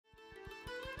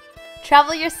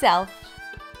Travel Yourself.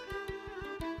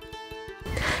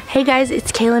 Hey guys, it's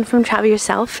Kaylin from Travel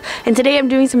Yourself, and today I'm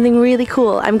doing something really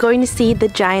cool. I'm going to see the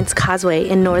Giant's Causeway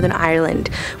in Northern Ireland,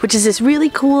 which is this really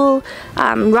cool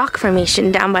rock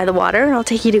formation down by the water, and I'll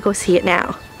take you to go see it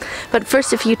now. But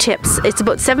first, a few tips. It's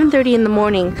about 7:30 in the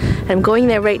morning, and I'm going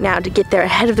there right now to get there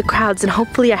ahead of the crowds, and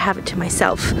hopefully I have it to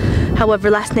myself.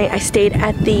 However, last night I stayed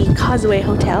at the Causeway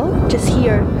Hotel, just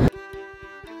here.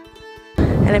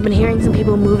 And I've been hearing some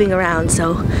people moving around,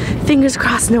 so fingers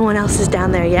crossed no one else is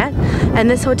down there yet. And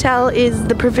this hotel is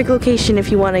the perfect location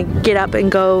if you want to get up and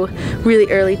go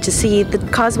really early to see the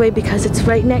Causeway, because it's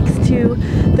right next to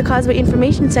the Causeway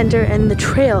Information Center and the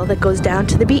trail that goes down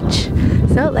to the beach.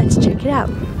 So let's check it out.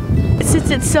 Since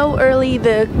it's so early,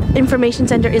 the information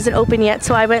center isn't open yet,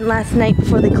 so I went last night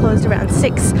before they closed around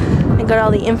 6 and got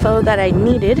all the info that I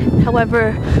needed.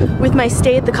 However, with my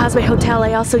stay at the Causeway Hotel,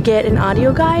 I also get an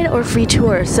audio guide or free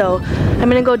tour, so I'm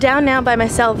gonna go down now by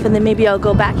myself, and then maybe I'll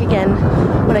go back again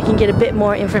when I can get a bit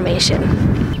more information.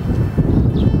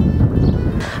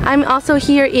 I'm also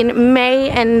here in May,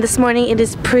 and this morning it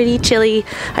is pretty chilly.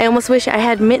 I almost wish I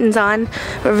had mittens on,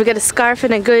 or if I got a scarf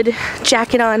and a good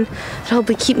jacket on, it'll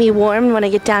hopefully keep me warm when I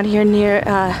get down here near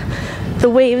the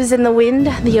waves and the wind,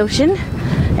 the ocean.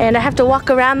 And I have to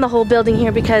walk around the whole building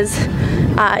here because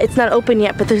it's not open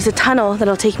yet, but there's a tunnel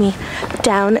that'll take me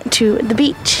down to the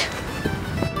beach.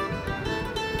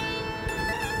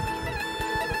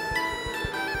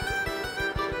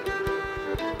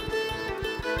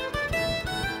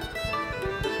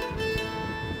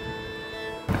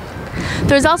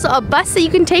 There's also a bus that you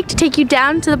can take you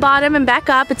down to the bottom and back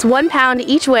up. It's £1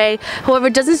 each way. However,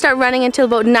 it doesn't start running until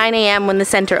about 9 AM when the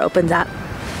center opens up.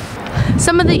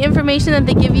 Some of the information that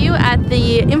they give you at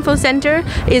the info center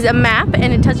is a map,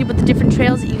 and it tells you about the different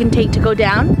trails that you can take to go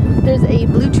down. There's a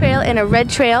blue trail and a red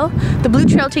trail. The blue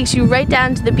trail takes you right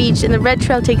down to the beach, and the red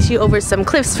trail takes you over some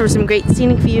cliffs for some great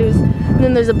scenic views. And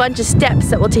then there's a bunch of steps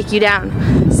that will take you down.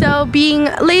 So being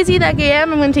lazy like I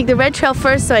am, I'm going to take the red trail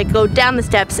first so I go down the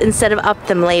steps instead of up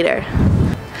them later.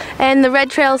 And the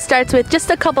red trail starts with just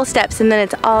a couple steps, and then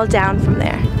it's all down from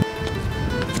there.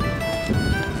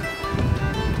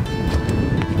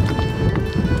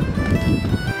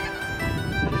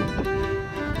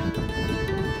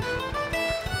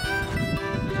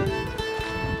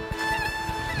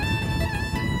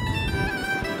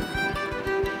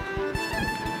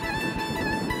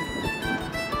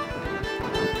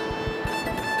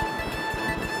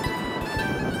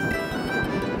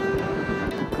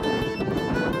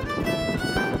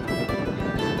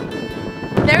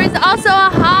 There is also a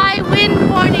high wind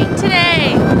warning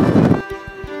today.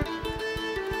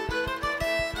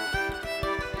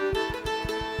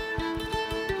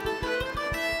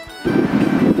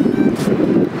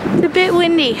 It's a bit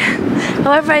windy.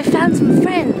 However, I found some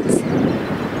friends.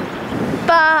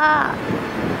 Bah!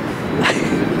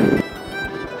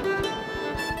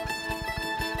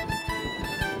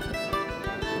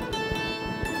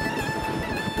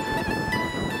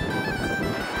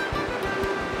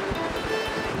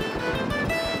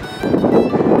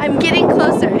 I'm getting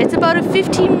closer. It's about a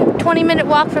 15-20 minute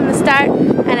walk from the start,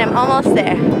 and I'm almost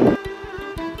there.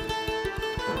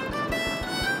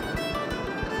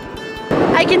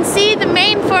 I can see the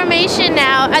main formation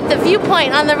now at the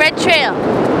viewpoint on the red trail.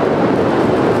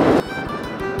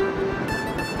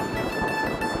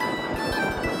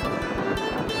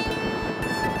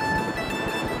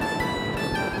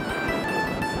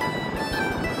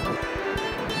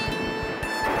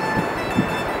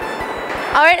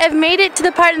 Alright, I've made it to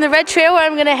the part in the red trail where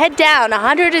I'm going to head down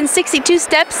 162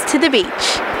 steps to the beach.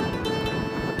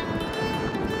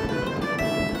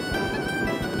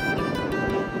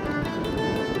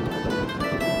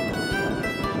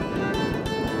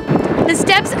 The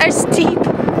steps are steep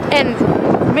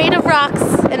and made of rocks,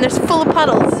 and they're full of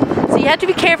puddles, so you have to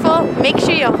be careful. Make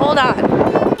sure you hold on.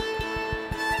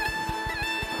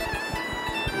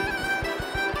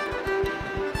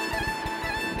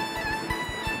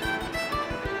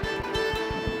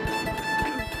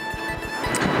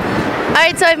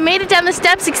 Alright, so I've made it down the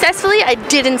steps successfully. I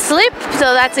didn't slip,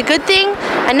 so that's a good thing.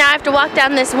 And now I have to walk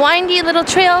down this windy little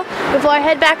trail before I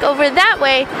head back over that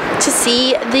way to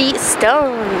see the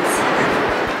stones.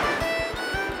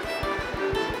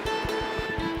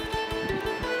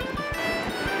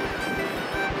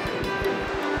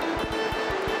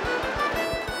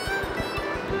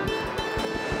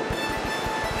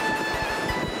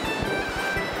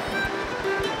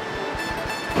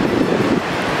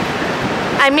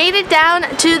 I made it down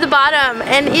to the bottom,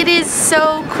 and it is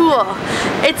so cool.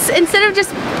 It's, instead of just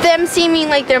them seeming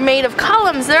like they're made of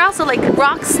columns, they're also like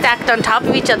rocks stacked on top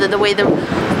of each other, the way the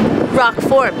rock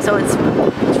form, so it's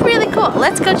really cool.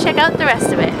 Let's go check out the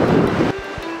rest of it.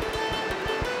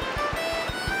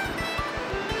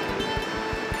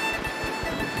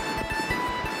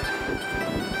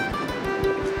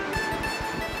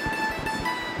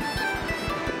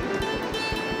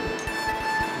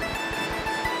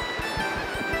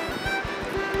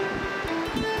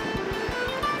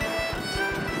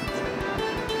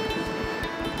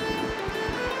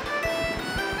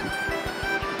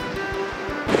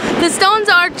 The stones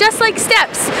are just like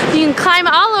steps. You can climb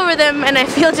all over them, and I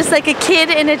feel just like a kid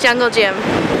in a jungle gym.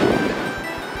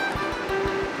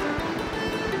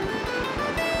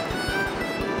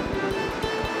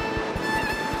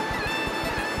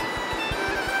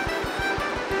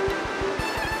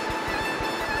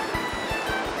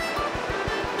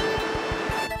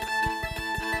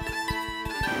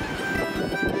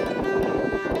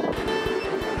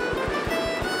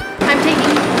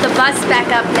 Bus back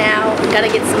up now. Gotta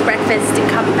get some breakfast and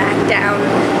come back down.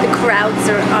 The crowds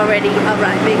are already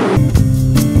arriving.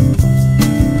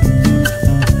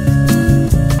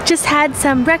 Just had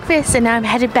some breakfast and now I'm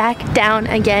headed back down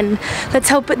again. Let's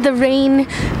hope the rain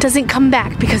doesn't come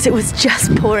back because it was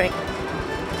just pouring.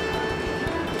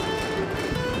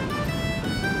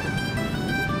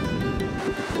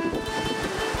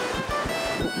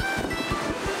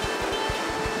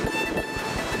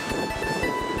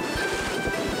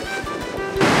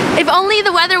 If only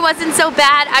the weather wasn't so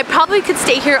bad, I probably could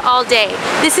stay here all day.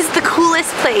 This is the coolest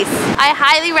place. I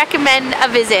highly recommend a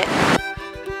visit.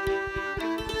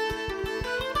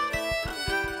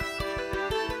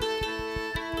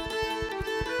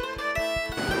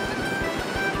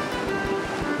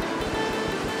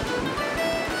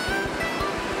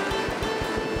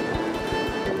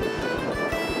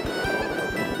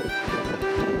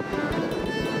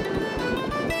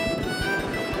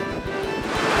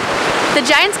 The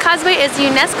Giant's Causeway is a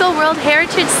UNESCO World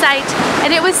Heritage Site,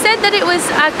 and it was said that it was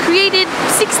created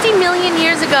 60 million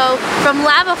years ago from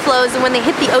lava flows, and when they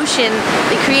hit the ocean,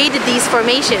 they created these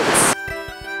formations.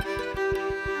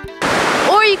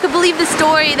 Or you could believe the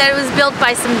story that it was built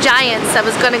by some giants that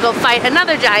was going to go fight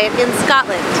another giant in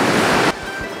Scotland.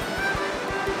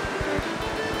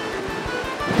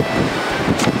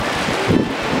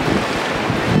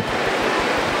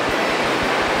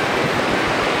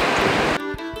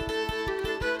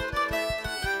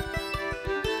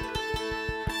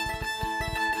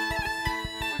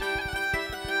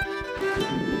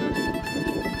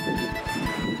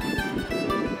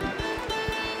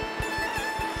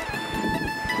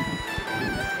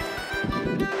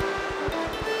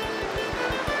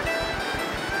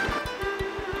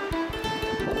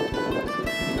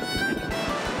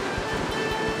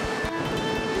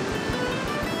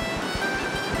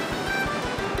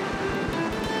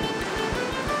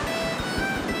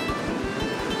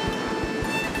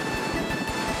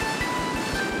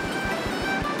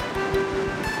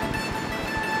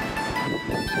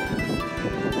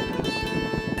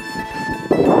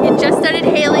 Just started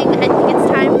hailing. I think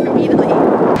it's time for me to leave.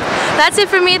 That's it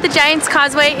for me at the Giant's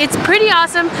Causeway. It's pretty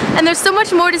awesome and there's so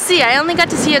much more to see. I only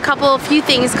got to see a few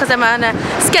things because I'm on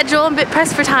a schedule, I'm a bit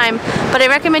pressed for time, but I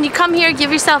recommend you come here,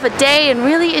 give yourself a day and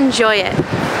really enjoy it.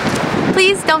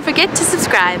 Please don't forget to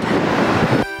subscribe.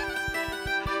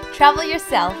 Travel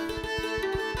yourself.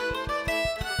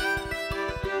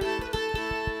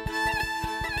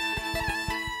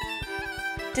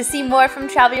 To see more from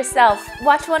Travel Yourself,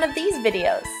 watch one of these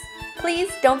videos.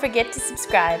 Please don't forget to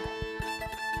subscribe.